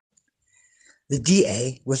The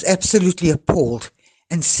DA was absolutely appalled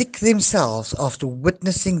and sick themselves after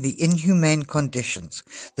witnessing the inhumane conditions,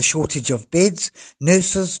 the shortage of beds,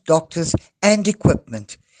 nurses, doctors, and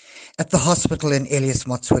equipment at the hospital in Elias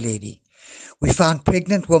Motsoaledi. We found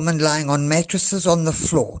pregnant women lying on mattresses on the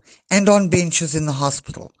floor and on benches in the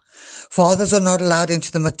hospital. Fathers are not allowed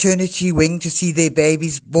into the maternity wing to see their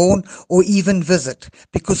babies born or even visit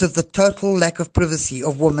because of the total lack of privacy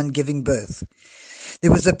of women giving birth.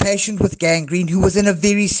 There was a patient with gangrene who was in a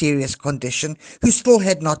very serious condition who still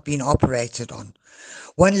had not been operated on.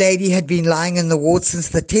 One lady had been lying in the ward since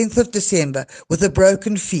the 10th of December with a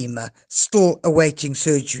broken femur, still awaiting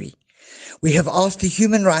surgery. We have asked the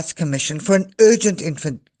Human Rights Commission for an urgent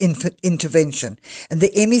intervention, and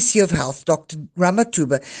the MEC of Health, Dr.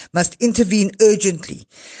 Ramatuba, must intervene urgently.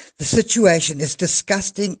 The situation is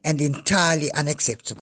disgusting and entirely unacceptable.